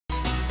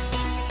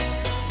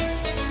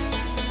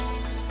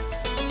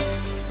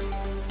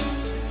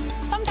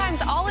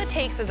Sometimes all it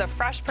takes is a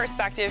fresh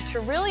perspective to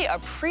really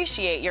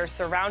appreciate your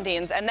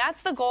surroundings, and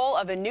that's the goal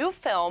of a new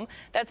film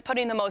that's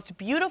putting the most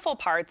beautiful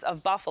parts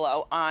of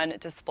Buffalo on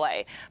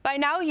display. By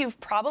now, you've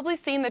probably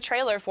seen the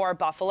trailer for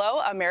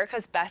Buffalo,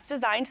 America's Best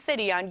Designed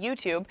City on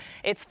YouTube.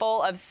 It's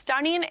full of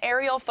stunning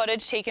aerial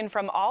footage taken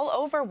from all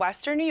over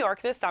Western New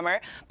York this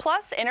summer,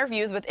 plus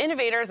interviews with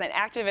innovators and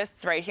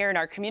activists right here in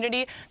our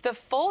community. The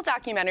full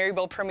documentary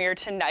will premiere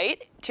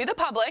tonight to the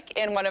public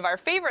in one of our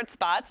favorite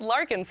spots,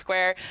 Larkin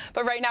Square.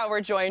 But right now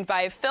we're joined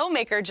by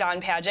filmmaker John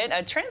Paget,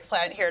 a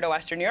transplant here to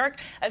Western New York,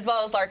 as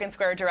well as Larkin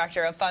Square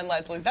Director of Fun,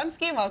 Leslie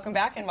Zemski. Welcome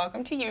back, and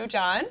welcome to you,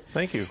 John.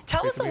 Thank you.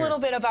 Tell us a little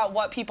bit about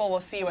what people will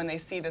see when they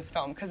see this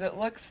film, because it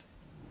looks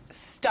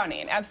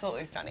stunning,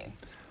 absolutely stunning.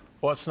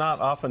 Well, it's not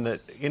often that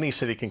any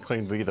city can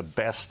claim to be the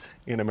best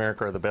in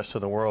America or the best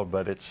in the world,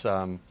 but it's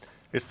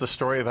the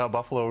story of how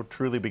Buffalo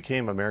truly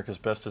became America's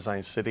best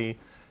designed city,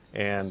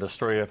 and the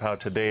story of how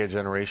today a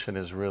generation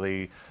is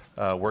really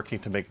working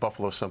to make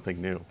Buffalo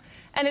something new.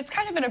 And it's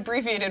kind of an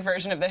abbreviated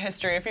version of the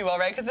history, if you will,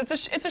 right? Because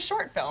it's a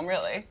short film,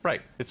 really.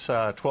 Right. It's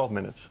 12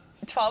 minutes.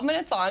 12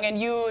 minutes long, and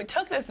you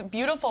took this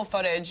beautiful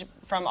footage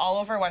from all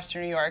over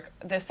Western New York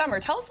this summer.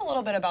 Tell us a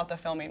little bit about the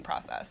filming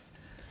process.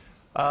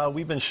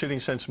 We've been shooting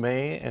since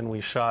May, and we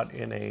shot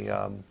in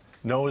a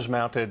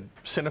nose-mounted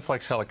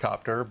Cineflex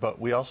helicopter, but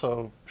we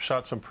also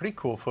shot some pretty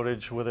cool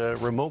footage with a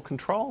remote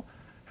control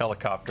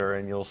helicopter,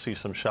 and you'll see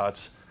some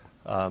shots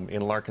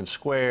in Larkin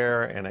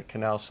Square and at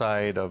Canal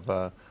Side of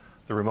the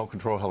remote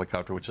control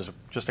helicopter, which is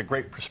just a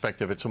great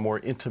perspective. It's a more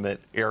intimate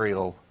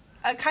aerial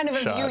kind of a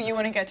shot. view you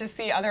wouldn't get to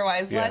see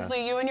otherwise. Yeah.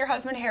 Leslie, you and your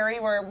husband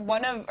Harry were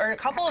a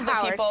couple of the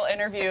people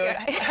interviewed.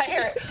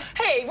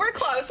 Hey, we're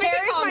close. We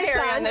can call him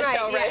Harry on this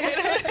show,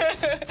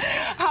 right?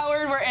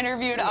 Howard were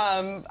interviewed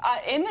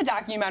in the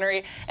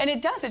documentary, and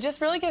it just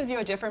really gives you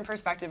a different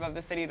perspective of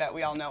the city that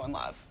we all know and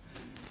love.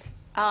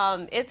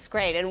 It's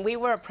great, and we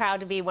were proud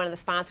to be one of the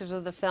sponsors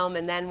of the film,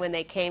 and then when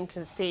they came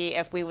to see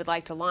if we would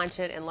like to launch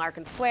it in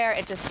Larkin Square,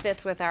 it just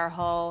fits with our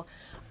whole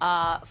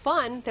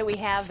fun that we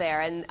have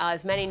there. And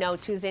as many know,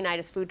 Tuesday night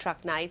is food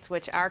truck nights,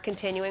 which are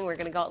continuing. We're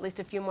going to go at least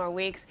a few more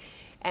weeks.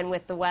 And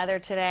with the weather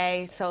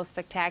today so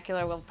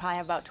spectacular, we'll probably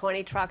have about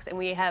 20 trucks, and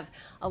we have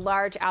a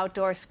large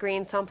outdoor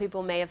screen. Some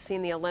people may have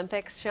seen the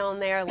Olympics shown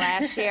there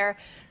last year.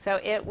 So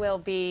it will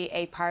be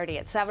a party.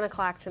 At 7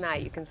 o'clock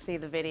tonight, you can see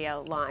the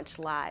video launch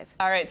live.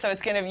 All right, so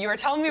you were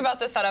telling me about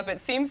the setup. It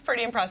seems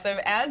pretty impressive,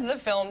 as the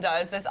film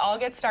does. This all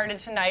gets started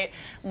tonight,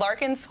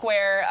 Larkin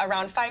Square,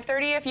 around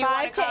 5:30 if you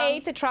want to come. 5 to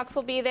 8, the trucks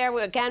will be there.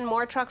 Again,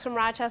 more trucks from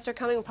Rochester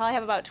coming. We'll probably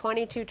have about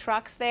 22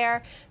 trucks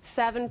there.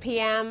 7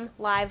 p.m.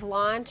 live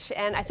launch,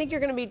 and I think you're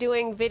going to be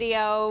doing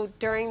video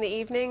during the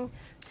evening,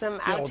 some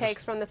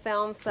outtakes from the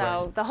film,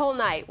 so the whole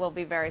night will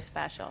be very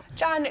special.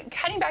 John,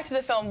 heading back to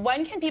the film,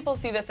 when can people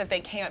see this if they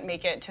can't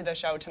make it to the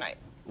show tonight?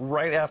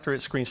 Right after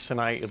it screens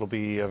tonight, it'll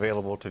be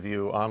available to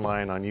view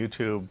online on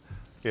YouTube.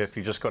 If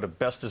you just go to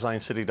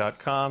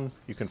bestdesigncity.com,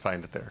 you can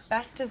find it there.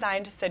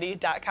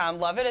 Bestdesigncity.com.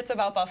 Love it. It's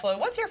about Buffalo.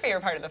 What's your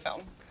favorite part of the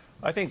film?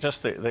 I think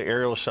just the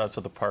aerial shots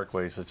of the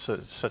parkways. It's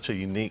such a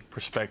unique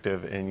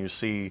perspective, and you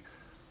see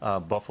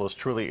Buffalo's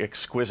truly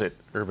exquisite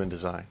urban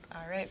design.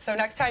 All right, so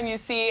next time you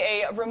see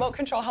a remote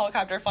control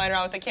helicopter flying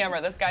around with a camera,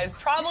 this guy's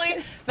probably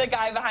the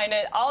guy behind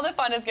it. All the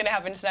fun is going to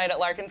happen tonight at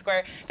Larkin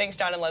Square. Thanks,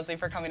 John and Leslie,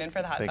 for coming in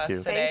for the Hot Sauce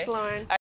today. Thanks, Lauren.